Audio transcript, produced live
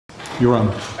You're on.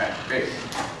 All right, great.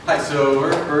 Hi, so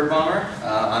we're BirdBomber.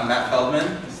 I'm Matt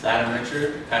Feldman, this is Adam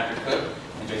Richard, Patrick Cook,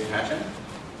 and Jason Hatchin.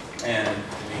 And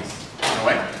Denise on the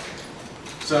way.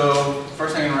 So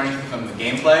first I'm going to run you through some of the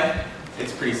gameplay.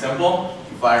 It's pretty simple.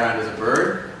 You fly around as a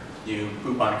bird, you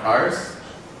poop on cars,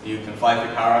 you can fly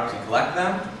through power-ups and collect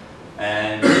them,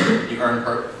 and you earn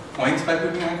points by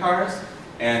pooping on cars.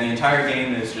 And the entire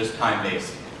game is just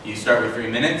time-based. You start with 3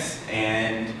 minutes,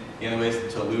 and the only way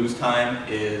to lose time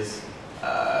is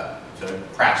to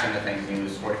crash into things and you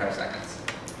lose 45 seconds.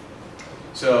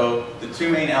 So the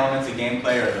two main elements of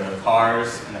gameplay are the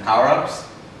cars and the power-ups.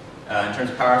 In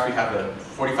terms of power-ups, we have the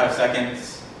 45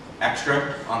 seconds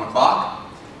extra on the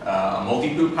clock, a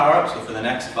multi-poop power-up, so for the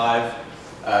next 5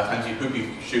 times you poop, you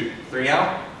shoot 3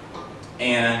 out,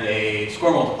 and a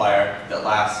score multiplier that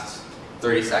lasts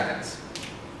 30 seconds.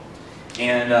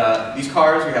 And these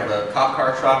cars, we have a cop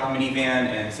car, truck, minivan,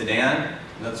 and sedan.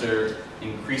 Those are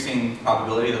increasing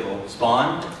probability that will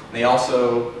spawn. They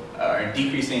also are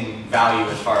decreasing value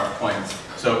as far as points.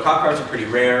 So cop cars are pretty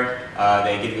rare.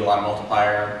 They give you a lot of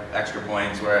multiplier, extra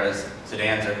points, whereas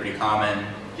sedans are pretty common,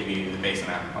 give you the base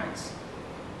amount of points.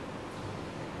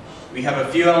 We have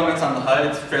a few elements on the HUD.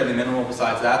 It's fairly minimal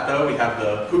besides that, though. We have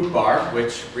the poop bar,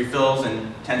 which refills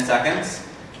in 10 seconds.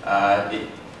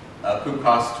 Poop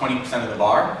costs 20% of the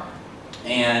bar,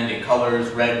 and it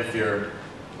colors red if you're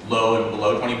low and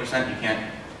below 20%, you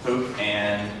can't poop,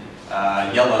 and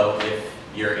yellow if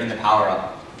you're in the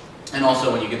power-up. And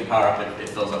also when you get the power-up, it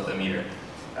fills up the meter.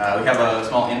 We have a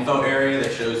small info area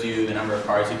that shows you the number of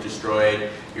cars you've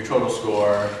destroyed, your total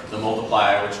score, the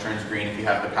multiplier, which turns green if you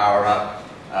have the power-up,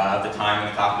 the time on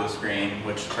the top of the screen,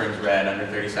 which turns red under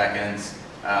 30 seconds.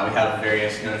 We have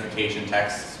various notification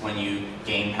texts when you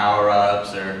gain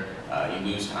power-ups or you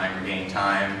lose time or gain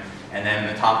time. And then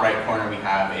in the top right corner we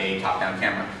have a top-down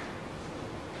camera.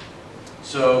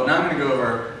 So now I'm going to go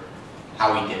over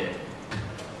how we did it.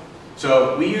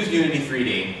 So we used Unity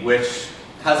 3D, which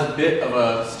has a bit of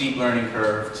a steep learning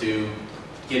curve to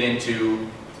get into,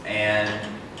 and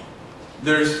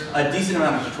there's a decent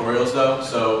amount of tutorials though,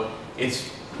 so it's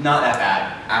not that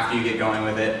bad after you get going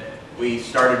with it. We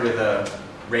started with a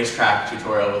racetrack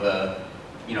tutorial with a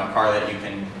car that you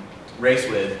can race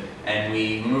with, and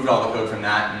we removed all the code from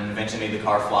that and eventually made the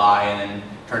car fly and then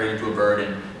turned it into a bird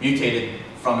and mutated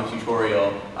from a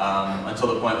tutorial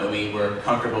until the point that we were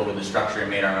comfortable with the structure and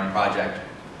made our own project.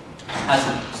 It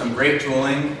has some great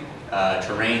tooling,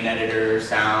 terrain editor,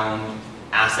 sound,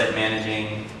 asset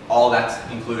managing, all that's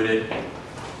included,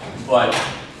 but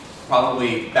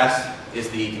probably best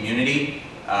is the community.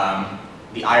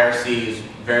 The IRC is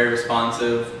very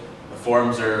responsive. The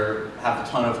forums have a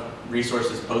ton of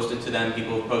resources posted to them.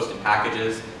 People have posted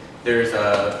packages. There's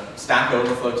a Stack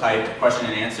Overflow type question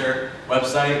and answer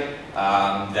website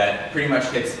that pretty much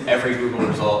hits every Google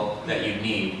result that you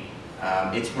need.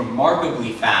 It's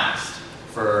remarkably fast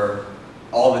for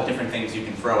all the different things you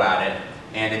can throw at it,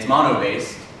 and it's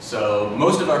mono-based, so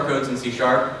most of our code's in C#,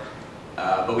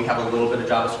 but we have a little bit of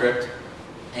JavaScript.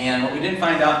 And what we didn't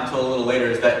find out until a little later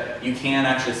is that you can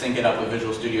actually sync it up with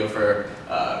Visual Studio for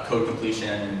code completion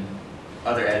and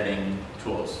other editing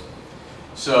tools.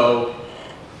 So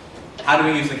how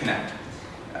do we use the Connect?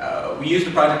 We used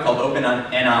a project called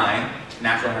OpenNI,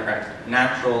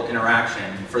 Natural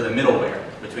Interaction, for the middleware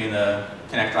between the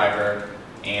Connect driver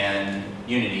and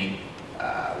Unity.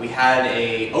 We had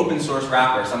an open source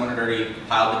wrapper. Someone had already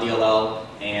piled the DLL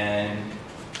and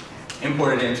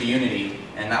imported it into Unity,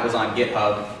 and that was on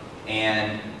GitHub.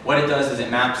 And what it does is it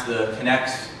maps the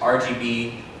Connect's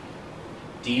RGB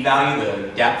D value, the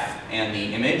depth and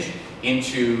the image,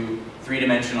 into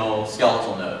 3-dimensional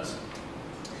skeletal nodes.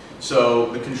 So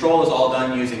the control is all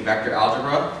done using vector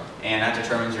algebra, and that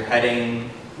determines your heading,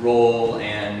 roll,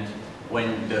 and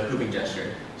when the pooping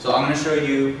gesture. So I'm going to show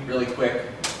you really quick.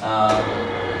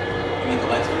 Give me the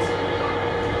lights, please.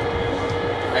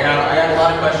 I got a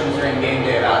lot of questions during game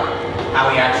day about how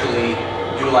we actually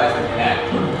utilize the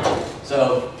Connect.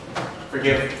 So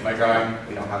forgive my drawing,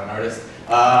 we don't have an artist.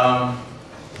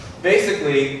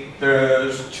 Basically,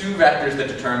 there's 2 vectors that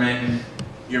determine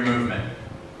your movement.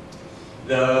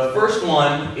 The first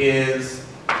one is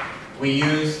we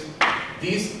use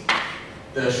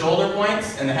the shoulder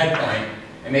points and the head point,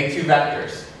 and make 2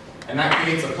 vectors. And that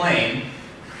creates a plane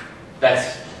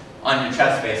that's on your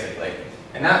chest, basically.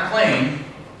 And that plane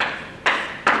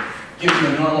gives you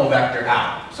a normal vector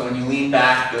out. So when you lean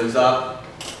back, it goes up,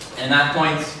 and that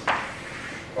points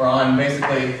are on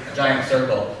basically a giant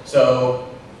circle. So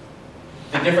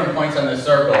the different points on this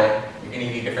circle, you're going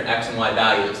to give different x and y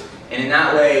values. And in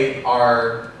that way,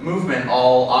 our movement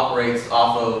all operates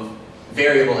off of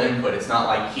variable input. It's not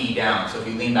like key down. So if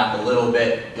you lean back a little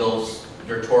bit,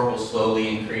 your torque will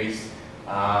slowly increase.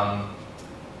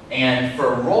 And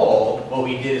for roll, what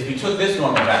we did is we took this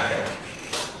normal vector,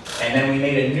 and then we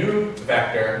made a new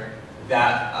vector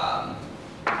that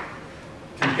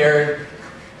compared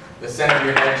the center of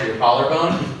your head to your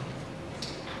collarbone.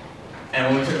 And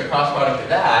when we took the cross product of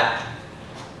that,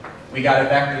 we got a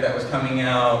vector that was coming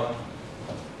out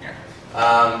here,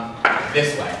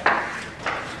 this way.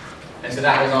 And so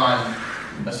that was on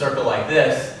a circle like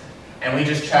this, and we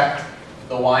just checked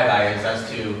the y values as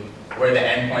to where the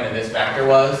endpoint of this vector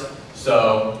was.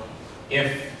 So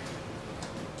if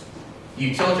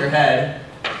you tilt your head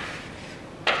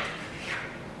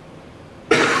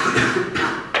to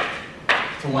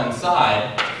one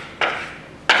side,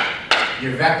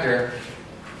 your vector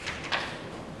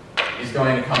is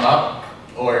going to come up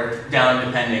or down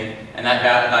depending, and that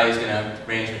value is going to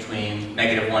range between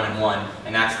 -1 and 1,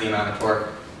 and that's the amount of torque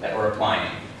that we're applying.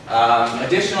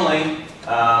 Additionally,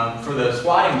 for the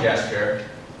squatting gesture,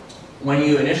 when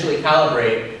you initially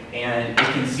calibrate and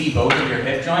it can see both of your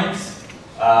hip joints,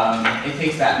 it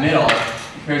takes that middle,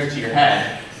 compares it to your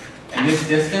head, and this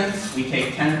distance we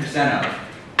take 10% of.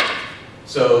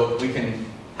 So we can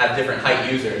have different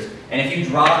height users. And if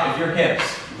your hips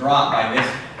drop by this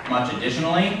much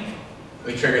additionally,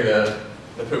 we trigger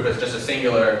the proof as just a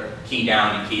singular key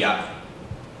down and key up.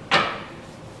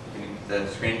 The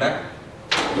screen back.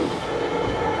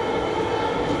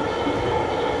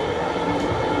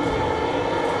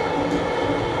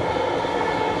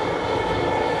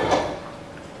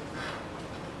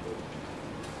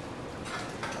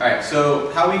 Alright,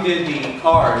 so how we did the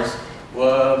cars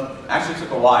actually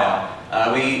took a while.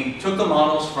 We took the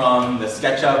models from the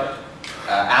SketchUp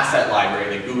asset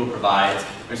library that Google provides.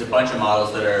 There's a bunch of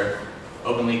models that are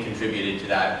openly contributed to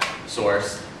that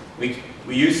source. We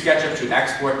used SketchUp to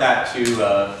export that to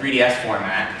 3ds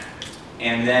format,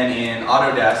 and then in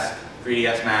Autodesk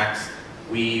 3ds Max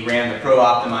we ran the Pro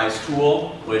Optimize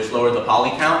tool, which lowered the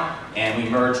poly count, and we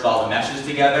merged all the meshes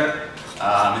together.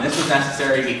 And this was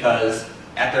necessary because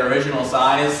at their original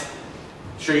size,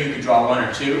 sure you could draw 1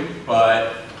 or 2,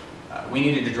 but we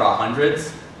needed to draw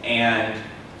hundreds, and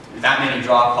that many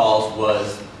draw calls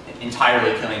was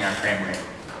entirely killing our frame rate.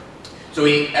 So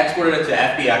we exported it to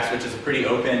FBX, which is a pretty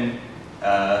open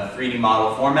 3D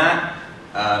model format,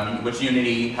 which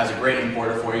Unity has a great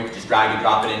importer for. You can just drag and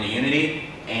drop it into Unity.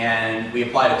 And we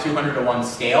applied a 200:1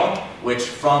 scale, which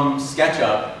from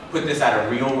SketchUp put this at a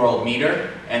real-world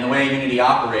meter. And the way Unity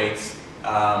operates,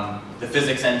 the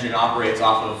physics engine operates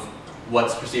off of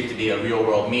what's perceived to be a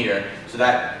real-world meter. So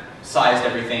that sized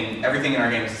everything in our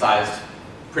game is sized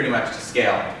pretty much to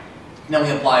scale. Then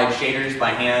we applied shaders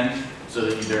by hand, so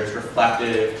that there's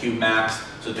reflective cube maps,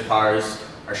 so that the cars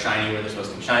are shiny where they're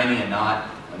supposed to be shiny and not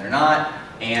when they're not.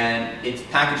 And it's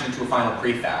packaged into a final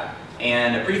prefab.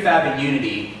 And a prefab in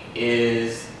Unity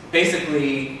is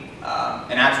basically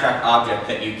an abstract object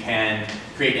that you can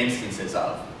create instances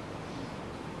of.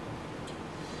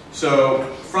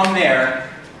 So from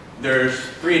there's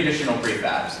 3 additional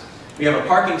prefabs. We have a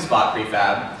parking spot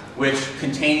prefab, which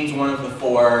contains one of the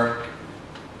 4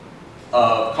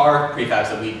 car prefabs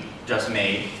that we just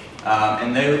made.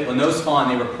 And when those spawn,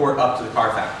 they report up to the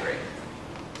car factory.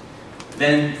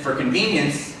 Then for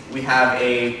convenience, we have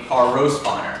a car row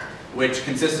spawner, which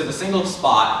consists of a single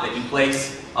spot that you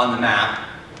place on the map,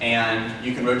 and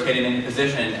you can rotate it into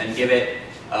position and give it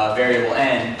a variable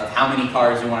n of how many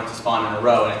cars you want it to spawn in a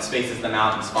row, and it spaces them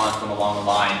out and spawns them along the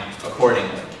line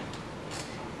accordingly.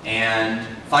 And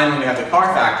finally, we have the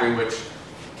car factory, which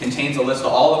contains a list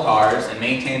of all the cars and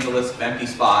maintains a list of empty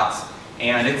spots,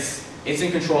 and it's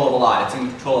in control of a lot. It's in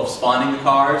control of spawning the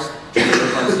cars, choosing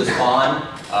which ones to spawn,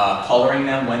 coloring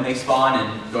them when they spawn,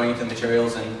 and going into the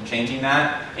materials and changing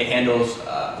that. It handles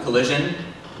collision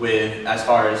with as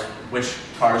far as which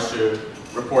cars to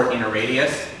report in a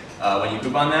radius when you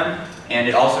poop on them, and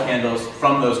it also handles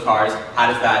from those cars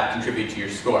how does that contribute to your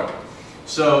score.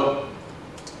 So,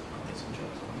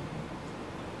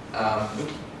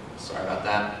 oops, sorry about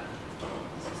that.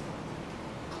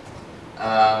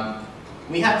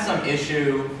 We had some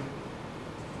issue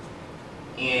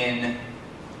in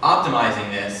optimizing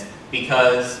this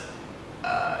because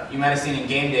you might have seen in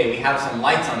game day we have some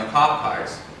lights on the cop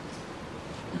cars.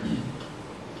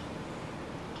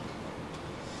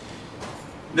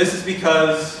 This is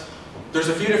because there's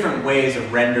a few different ways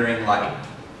of rendering light.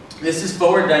 This is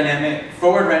forward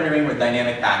rendering with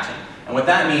dynamic patching. And what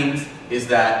that means is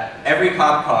that every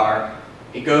cop car,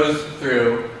 it goes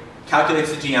through,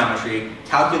 calculates the geometry,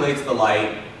 calculates the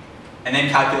light, and then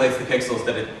calculates the pixels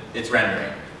that it's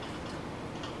rendering.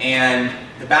 And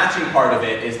the batching part of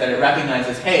it is that it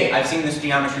recognizes, hey, I've seen this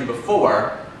geometry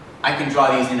before, I can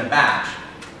draw these in a batch.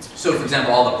 So for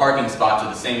example, all the parking spots are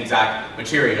the same exact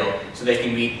material, so they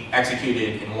can be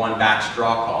executed in one batch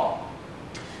draw call.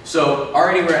 So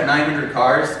already we're at 900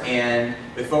 cars, and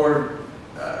with forward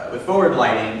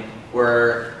lighting,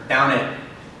 we're down at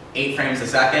 8 frames a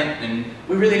second, and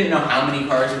we really didn't know how many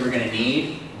cars we were going to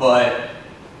need, but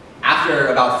after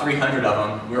about 300 of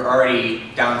them, we were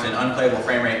already down to an unplayable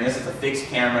frame rate, and this is a fixed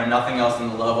camera, nothing else in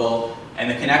the level, and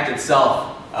the Kinect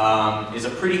itself is a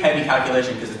pretty heavy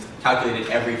calculation because it's calculated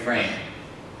every frame.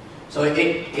 So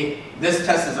this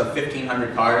test is of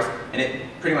 1,500 cars, and it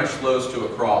pretty much slows to a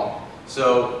crawl.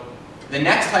 So the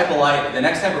next type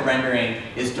of rendering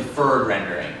is deferred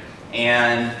rendering,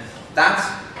 and that's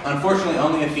unfortunately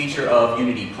only a feature of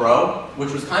Unity Pro,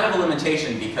 which was kind of a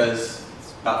limitation because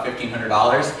it's about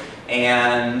 $1,500,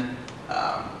 and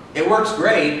it works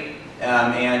great,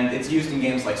 and it's used in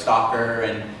games like Stalker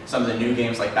and some of the new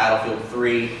games like Battlefield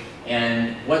 3.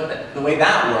 And the way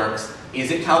that works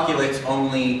is it calculates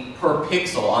only per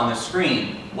pixel on the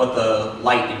screen what the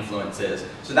light influence is.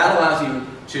 So that allows you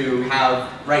to have,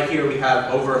 right here we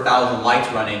have over 1,000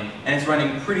 lights running, and it's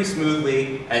running pretty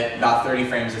smoothly at about 30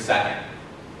 frames a second.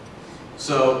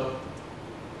 So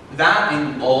that,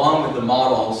 along with the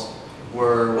models,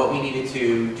 were what we needed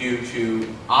to do to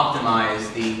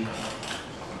optimize the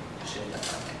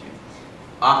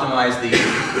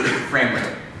frame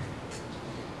rate.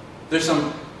 There's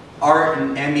some art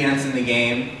and ambience in the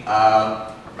game.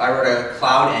 I wrote a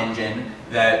cloud engine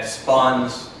that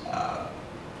spawns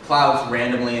clouds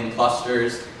randomly in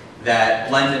clusters that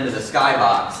blend into the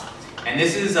skybox. And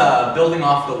this is building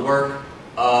off the work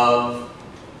of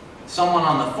someone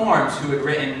on the forums who had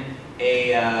written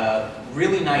a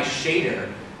really nice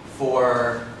shader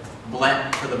for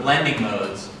the blending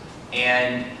modes.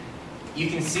 And you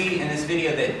can see in this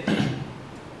video that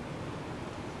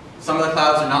some of the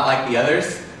clouds are not like the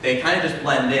others. They kind of just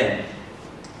blend in.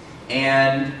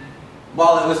 And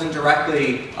while it wasn't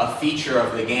directly a feature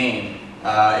of the game,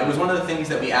 it was one of the things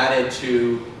that we added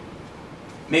to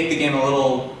make the game a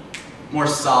little more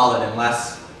solid and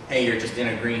less, hey, you're just in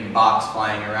a green box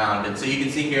flying around. And so you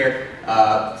can see here,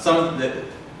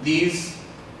 these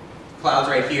clouds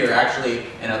right here are actually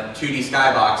in a 2D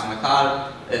skybox, and the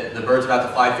cloud that the bird's about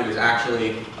to fly through is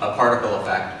actually a particle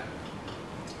effect.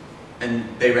 And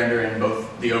they render in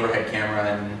both the overhead camera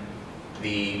and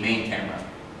the main camera.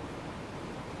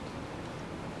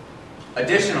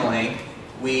 Additionally,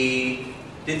 we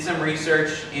did some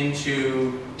research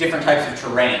into different types of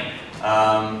terrain.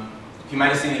 You might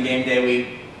have seen in Game Day,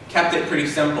 we kept it pretty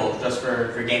simple just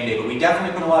for Game Day, but we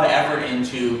definitely put a lot of effort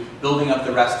into building up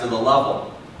the rest of the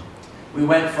level. We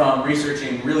went from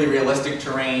researching really realistic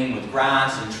terrain with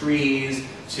grass and trees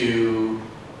to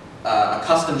a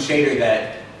custom shader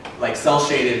that like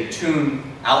cel-shaded toon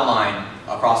outline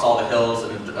across all the hills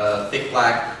and a thick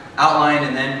black outline,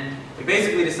 and then we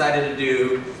basically decided to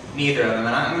do neither of them.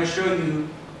 And I'm going to show you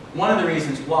one of the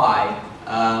reasons why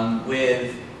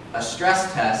with a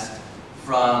stress test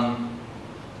from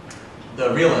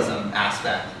the realism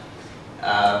aspect.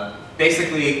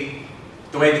 Basically,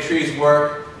 the way the trees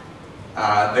work,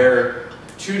 they're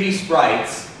 2D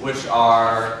sprites which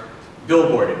are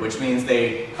billboarded, which means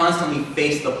they constantly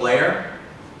face the player.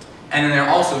 And then they're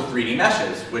also 3D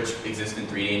meshes, which exist in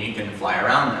 3D, and you can fly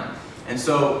around them. And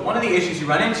so one of the issues you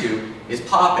run into is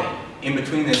popping in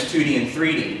between this 2D and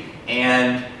 3D.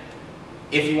 And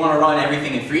if you want to run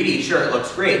everything in 3D, sure, it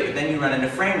looks great, but then you run into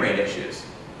frame rate issues.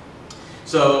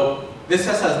 So this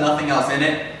test has nothing else in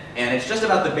it, and it's just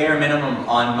about the bare minimum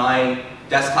on my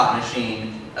desktop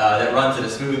machine that runs at a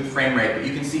smooth frame rate. But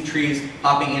you can see trees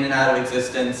popping in and out of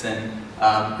existence, and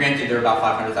granted there are about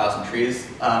 500,000 trees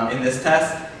in this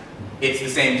test. It's the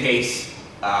same case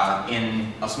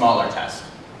in a smaller test.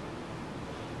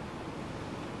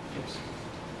 Oops.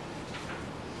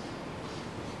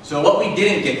 So what we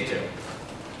didn't get to,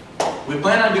 we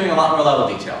planned on doing a lot more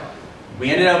level detail.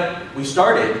 We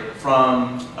started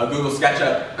from a Google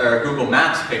SketchUp or Google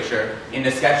Maps picture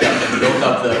into SketchUp and built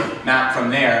up the map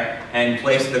from there and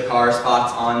placed the car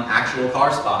spots on actual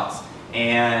car spots.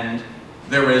 And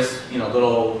there was,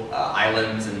 little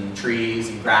islands and trees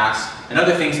and grass and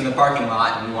other things in the parking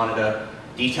lot, and we wanted to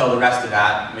detail the rest of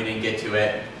that. We didn't get to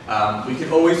it. We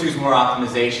could always use more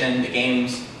optimization. The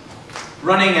game's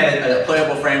running at a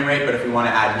playable frame rate, but if we want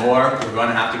to add more, we're going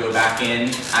to have to go back in,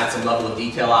 add some level of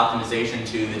detail optimization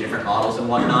to the different models and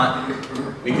whatnot.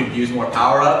 We could use more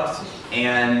power-ups,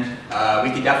 and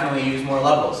we could definitely use more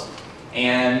levels.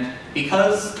 And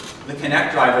because the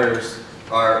Kinect drivers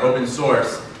are open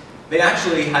source, they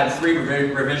actually had 3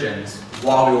 revisions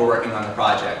while we were working on the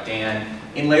project. And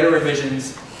in later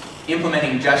revisions,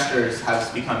 implementing gestures has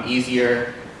become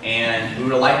easier, and we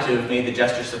would have liked to have made the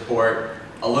gesture support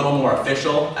a little more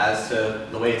official as to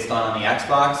the way it's done on the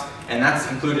Xbox, and that's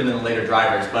included in the later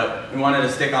drivers, but we wanted to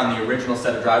stick on the original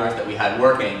set of drivers that we had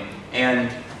working,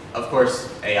 and of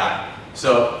course, AI.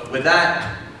 So with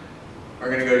that, we're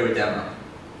going to go to a demo.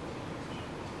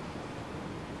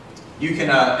 You can,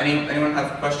 anyone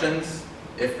have questions?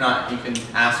 If not, you can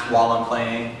ask while I'm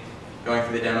playing, going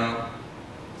through the demo.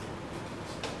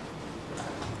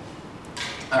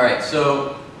 All right,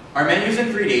 so our menu's in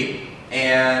 3D,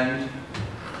 and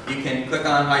you can click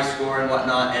on high score and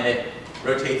whatnot, and it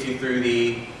rotates you through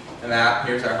the map.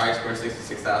 Here's our high score,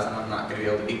 66,000. I'm not going to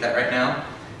be able to beat that right now.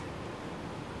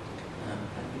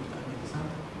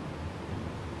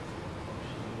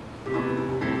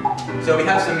 So we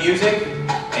have some music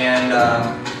and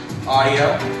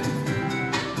audio,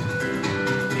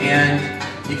 and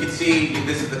you can see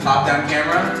this is the top-down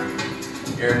camera,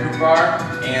 your group bar,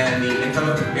 and the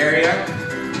info area.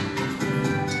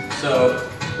 So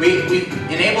we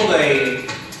enabled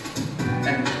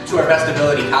and to our best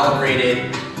ability,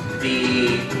 calibrated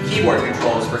the keyboard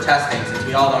controls for testing since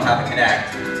we all don't have a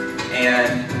Kinect.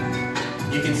 And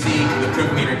you can see the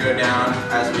poop meter go down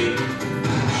as we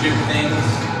shoot things.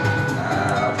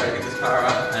 I'll try to get this power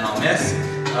up and I'll miss.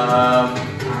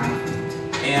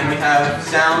 And we have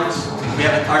sounds. We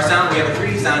have a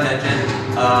 3D sound engine.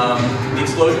 The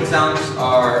explosion sounds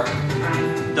are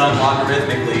done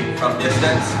logarithmically from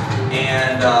distance,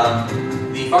 and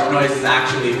the fart noise is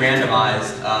actually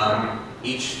randomized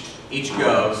each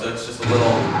go, so it's just a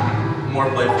little more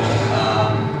playful.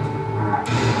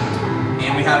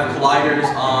 And we have colliders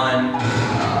on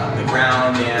the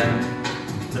ground and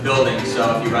the building,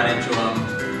 so if you run into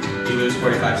them, you lose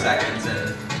 45 seconds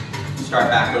and start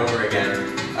back over again.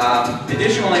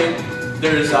 Additionally,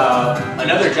 there's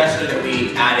another gesture that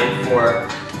we added for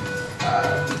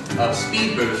a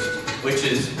speed boost, which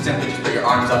is simply just put your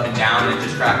arms up and down and it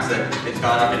just tracks that it's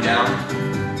gone up and down.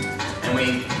 And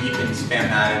you can spam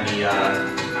that in the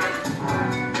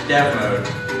dev mode.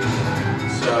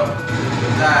 So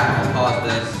with that, I'll pause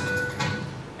this.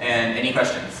 And any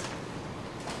questions?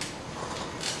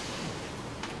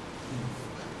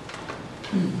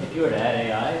 If you were to add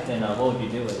AI, then what would you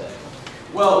do with it?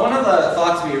 Well, one of the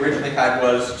thoughts we originally had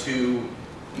was to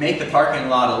make the parking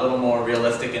lot a little more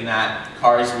realistic in that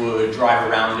cars would drive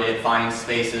around it, find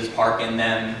spaces, park in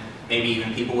them, maybe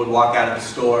even people would walk out of the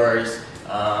stores.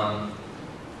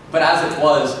 But as it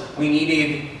was, we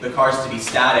needed the cars to be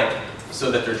static so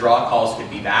that their draw calls could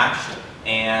be batched.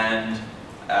 And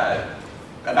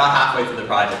about halfway through the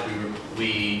project,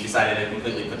 we decided to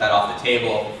completely put that off the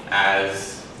table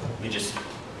as we just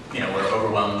we're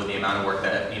overwhelmed with the amount of work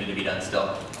that needed to be done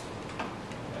still.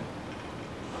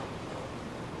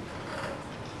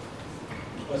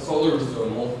 I saw there was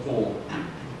multiple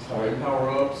time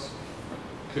power-ups.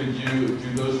 Could you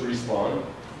do those respawn?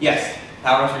 Yes,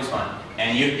 power-ups respawn.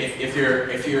 And if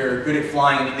you're good at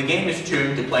flying, the game is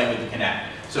tuned to playing with the Kinect.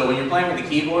 So when you're playing with the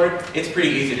keyboard, it's pretty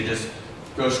easy to just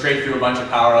go straight through a bunch of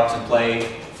power-ups and play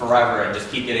forever and just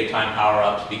keep getting time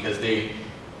power-ups because the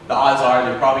odds are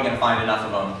they're probably going to find enough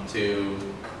of them to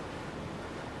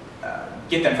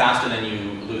get them faster than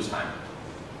you lose time.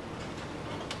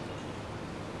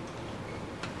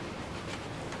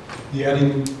 The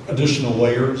adding additional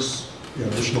layers,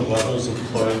 additional levels of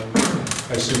play,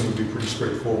 I assume would be pretty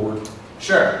straightforward.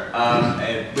 Sure.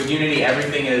 With Unity,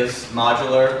 everything is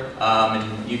modular,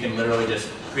 and you can literally just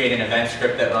create an event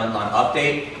script that runs on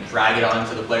update, drag it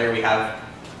onto the player. We have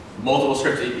multiple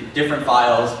scripts, different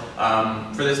files.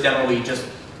 For this demo, we just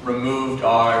removed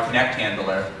our Kinect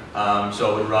handler,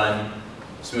 so it would run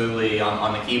smoothly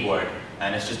on the keyboard.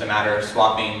 And it's just a matter of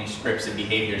swapping scripts and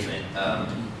behaviors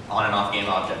on and off game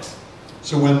objects.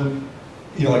 So when,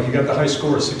 like you got the high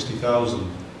score of 60,000,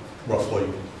 roughly,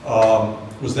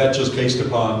 was that just based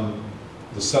upon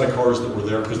the set of cars that were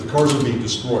there? Because the cars are being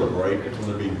destroyed, right, when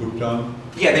they're being pooped on?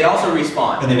 Yeah, they also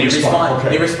respawn. And they respawn, okay.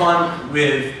 They respawn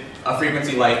with a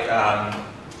frequency like,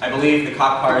 I believe the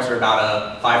cop cars are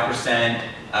about a 5%, and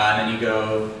then you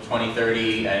go 20,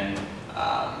 30, and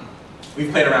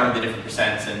we've played around with the different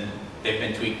percents, and they've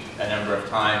been tweaked a number of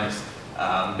times.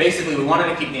 Basically, we wanted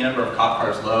to keep the number of cop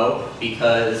cars low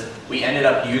because we ended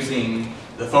up using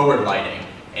the forward lighting.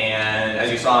 And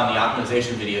as you saw in the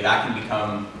optimization video, that can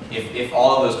become, if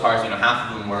all of those cars,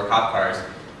 half of them were cop cars,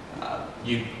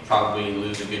 you'd probably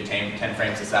lose a good 10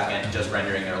 frames a second just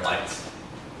rendering their lights.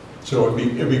 So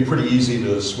it'd be pretty easy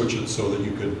to switch it so that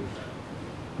you could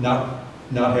not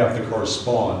have the cars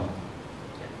spawn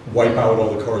wipe out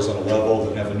all the cars on a level,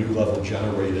 then have a new level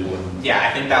generated and... Yeah,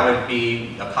 I think that would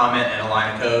be a comment and a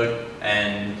line of code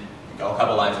and a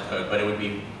couple lines of code, but it would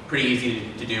be pretty easy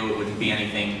to do. It wouldn't be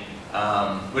anything,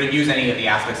 wouldn't use any of the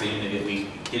aspects of Unity that we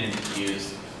didn't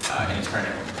use in its current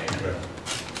implementation. Okay.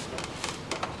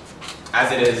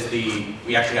 As it is,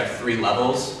 we actually have 3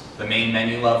 levels: the main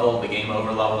menu level, the game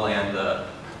over level, and the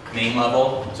main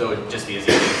level. So it would just be as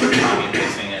easy as copy and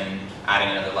pasting and adding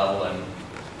another level and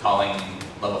calling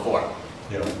level 4.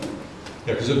 Yeah,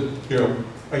 yeah, because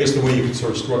I guess the way you could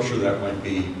sort of structure that might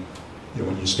be,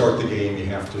 when you start the game, you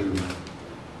have to,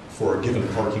 for a given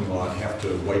parking lot, have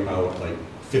to wipe out like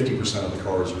 50% of the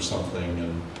cars or something,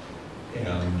 and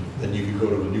then you can go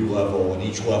to a new level, and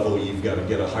each level you've got to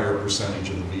get a higher percentage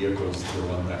of the vehicles that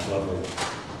are on that level.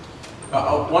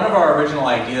 One of our original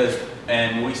ideas,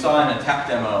 and we saw in a tech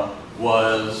demo,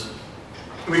 was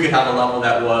we could have a level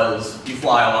that was you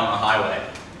fly along a highway,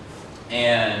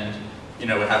 and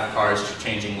would have cars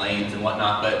changing lanes and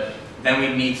whatnot, but then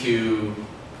we need to,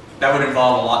 that would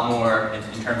involve a lot more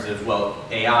in terms of, well,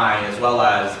 AI, as well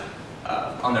as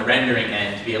on the rendering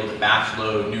end, to be able to batch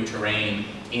load new terrain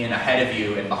in ahead of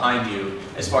you and behind you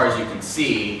as far as you can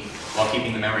see, while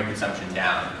keeping the memory consumption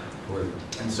down. Right.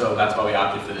 And so that's why we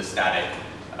opted for this static,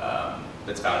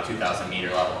 that's about a 2,000 meter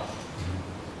level.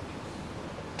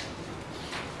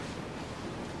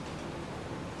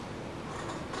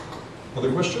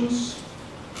 Other questions?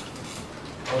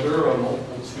 Are there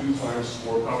multiple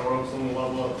 2x4 power-ups on the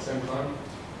level at the same time?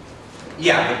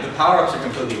 Yeah, the power-ups are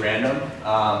completely random,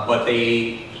 but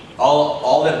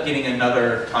all that getting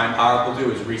another time power-up will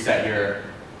do is reset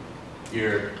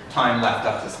your time left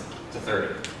up to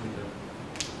 30.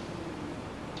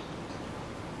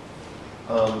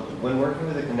 When working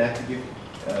with a Connect,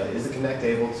 is the Connect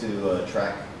able to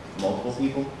track multiple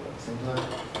people at the same time?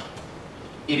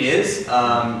 It is,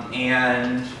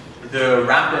 and the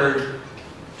wrapper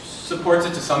supports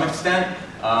it to some extent.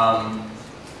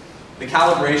 The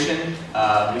calibration,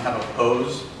 we have a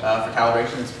pose for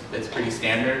calibration. It's pretty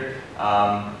standard.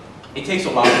 It takes a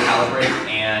while to calibrate,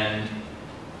 and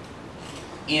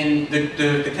in the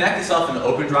Connect itself and the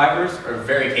open drivers are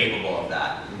very capable of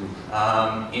that.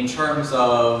 In terms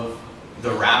of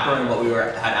the wrapper and what we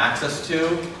had access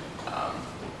to,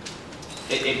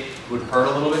 it would hurt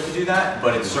a little bit to do that,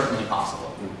 but it's certainly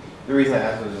possible. The reason I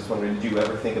asked was just wondering, did you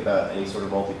ever think about any sort of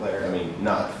multiplayer? I mean,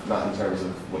 not in terms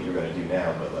of what you're going to do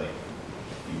now, but like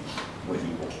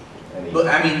But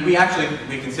I mean, we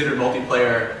considered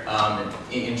multiplayer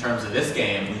in terms of this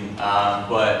game,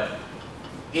 but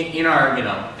in our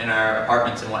in our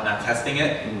apartments and whatnot, testing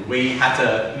it, we had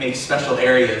to make special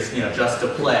areas just to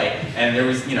play, and there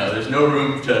was there's no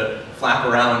room to flap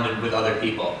around with other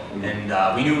people, and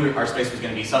we knew our space was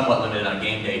going to be somewhat limited on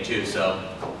game day too, so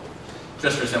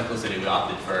just for simplicity, we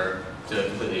opted to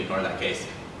completely ignore that case.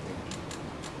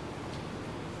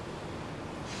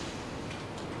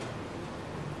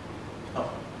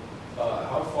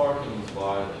 How far can you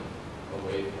fly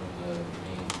away from the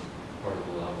main part of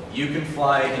the level? You can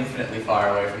fly infinitely far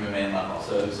away from the main level.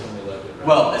 So it's only left it right?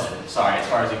 Well, as far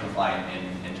as you can fly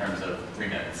in terms of 3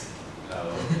 minutes.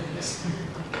 Oh, yes.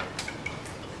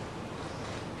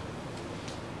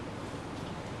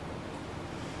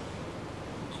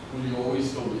 Would you always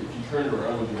still, if you turned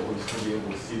around, would you always still be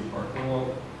able to see the parking lot?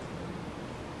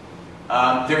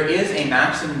 There is a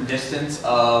maximum distance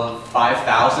of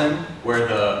 5,000 where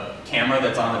the camera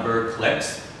that's on the bird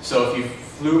clicks. So if you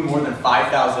flew more than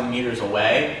 5,000 meters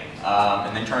away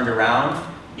and then turned around,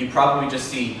 you'd probably just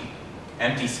see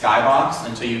empty skybox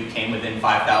until you came within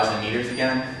 5,000 meters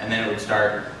again, and then it would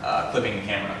start clipping the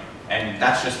camera. And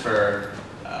that's just for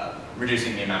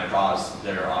reducing the amount of draws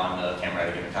that are on the camera at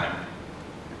a given time.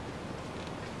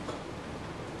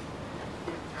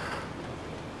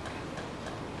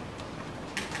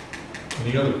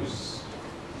 Any others?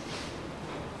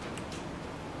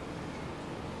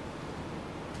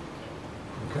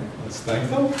 Okay, let's thank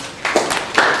them.